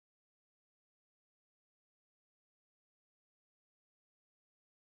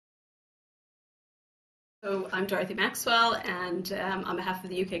So I'm Dorothy Maxwell, and on behalf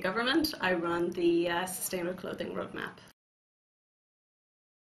of the UK government, I run the Sustainable Clothing Roadmap.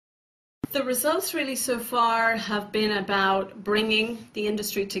 The results really so far have been about bringing the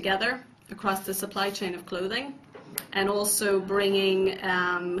industry together across the supply chain of clothing, and also bringing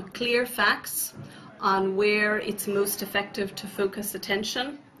clear facts on where it's most effective to focus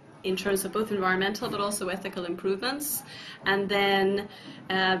attention in terms of both environmental but also ethical improvements, and then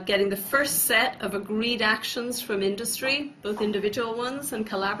getting the first set of agreed actions from industry, both individual ones and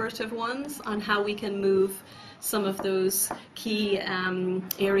collaborative ones, on how we can move some of those key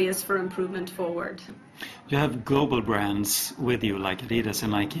areas for improvement forward. You have global brands with you like Adidas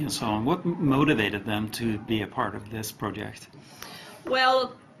and Nike and so on. What motivated them to be a part of this project?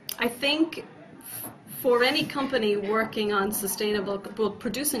 Well, I think for any company working on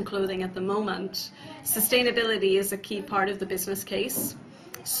producing clothing at the moment, sustainability is a key part of the business case.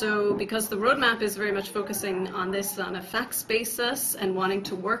 So because the roadmap is very much focusing on this on a facts basis and wanting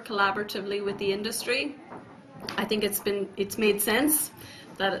to work collaboratively with the industry, I think it's made sense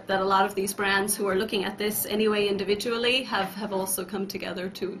that a lot of these brands who are looking at this anyway individually have also come together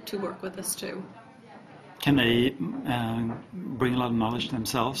to work with us too. Can they bring a lot of knowledge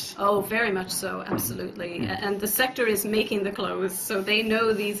themselves? Oh, very much so, absolutely. Mm-hmm. And the sector is making the clothes, so they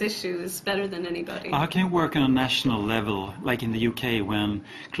know these issues better than anybody. How can you work on a national level, like in the UK, when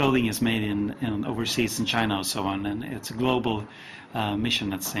clothing is made in overseas in China and so on, and it's a global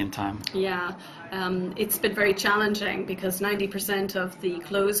mission at the same time? Yeah, it's been very challenging because 90% of the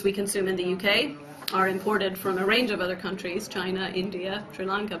clothes we consume in the UK are imported from a range of other countries: China, India, Sri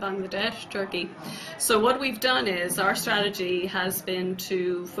Lanka, Bangladesh, Turkey. So what we've done is our strategy has been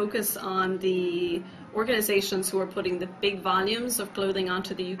to focus on the organizations who are putting the big volumes of clothing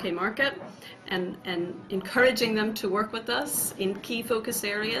onto the UK market and encouraging them to work with us in key focus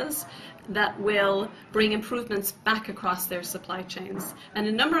areas that will bring improvements back across their supply chains. And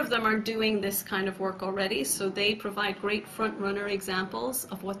a number of them are doing this kind of work already, so they provide great front-runner examples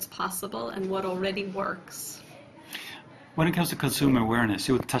of what's possible and what already works. When it comes to consumer awareness,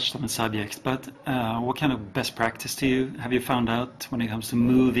 you touched on the subject, but what kind of best practice have you found out when it comes to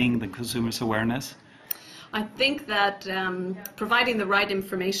moving the consumer's awareness? I think that providing the right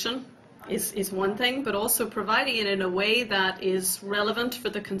information is one thing, but also providing it in a way that is relevant for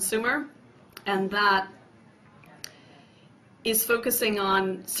the consumer and that is focusing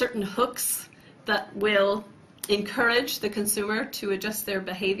on certain hooks that will encourage the consumer to adjust their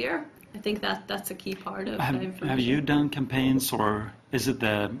behavior. I think that's a key part of the information. Have you done campaigns, or is it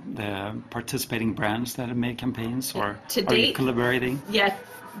the participating brands that have made campaigns, or are you collaborating? Yeah,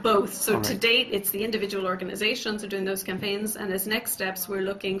 both. So to date, it's the individual organizations who are doing those campaigns, and as next steps, we're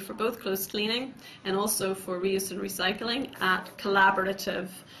looking for both close cleaning and also for reuse and recycling at collaborative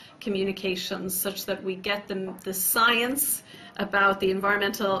communications, such that we get the science about the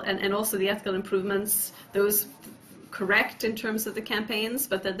environmental and also the ethical improvements, those correct in terms of the campaigns,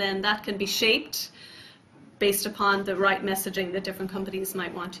 but then that can be shaped based upon the right messaging that different companies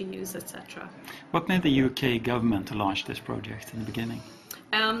might want to use, etc. What made the UK government to launch this project in the beginning?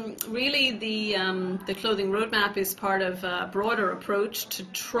 Really, the clothing roadmap is part of a broader approach to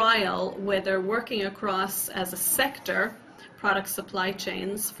trial whether working across as a sector product supply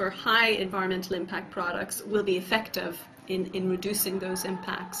chains for high environmental impact products will be effective in reducing those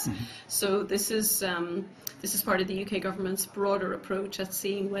impacts. Mm-hmm. So this is part of the UK government's broader approach at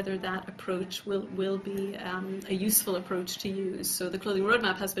seeing whether that approach will be a useful approach to use. So the clothing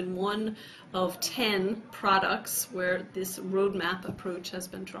roadmap has been one of 10 products where this roadmap approach has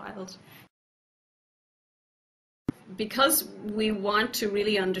been trialed. Because we want to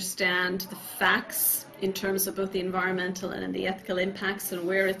really understand the facts in terms of both the environmental and the ethical impacts and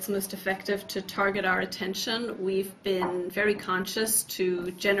where it's most effective to target our attention, we've been very conscious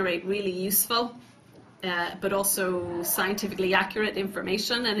to generate really useful but also scientifically accurate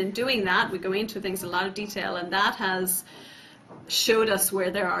information. And in doing that, we go into things in a lot of detail, and that has showed us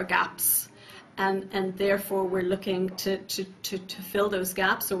where there are gaps. And therefore we're looking to fill those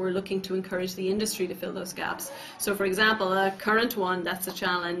gaps, or we're looking to encourage the industry to fill those gaps. So for example, a current one that's a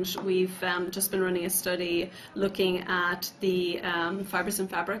challenge, we've just been running a study looking at the fibers and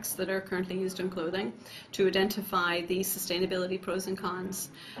fabrics that are currently used in clothing to identify the sustainability pros and cons.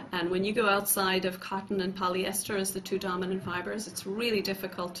 And when you go outside of cotton and polyester as the two dominant fibers, it's really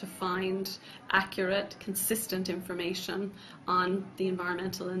difficult to find accurate, consistent information on the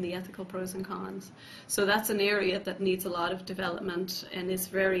environmental and the ethical pros and cons. ones. So that's an area that needs a lot of development and is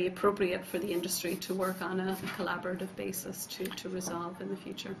very appropriate for the industry to work on a collaborative basis to resolve in the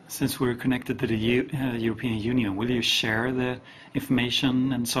future. Since we're connected to the European Union, will you share the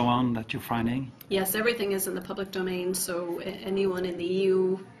information and so on that you're finding? Yes, everything is in the public domain, so anyone in the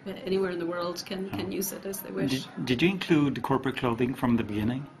EU, anywhere in the world can use it as they wish. Did you include corporate clothing from the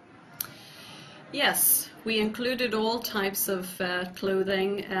beginning? Yes, we included all types of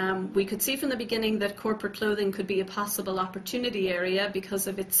clothing. We could see from the beginning that corporate clothing could be a possible opportunity area because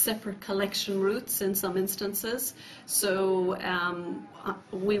of its separate collection routes in some instances. So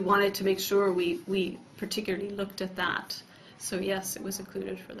we wanted to make sure we particularly looked at that. So yes, it was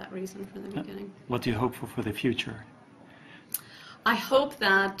included for that reason from the beginning. What do you hope for the future? I hope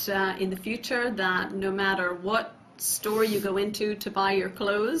that in the future that no matter what store you go into to buy your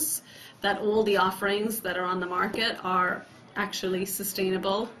clothes, that all the offerings that are on the market are actually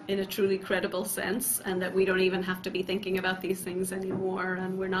sustainable in a truly credible sense, and that we don't even have to be thinking about these things anymore,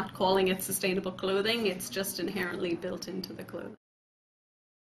 and we're not calling it sustainable clothing, it's just inherently built into the clothing.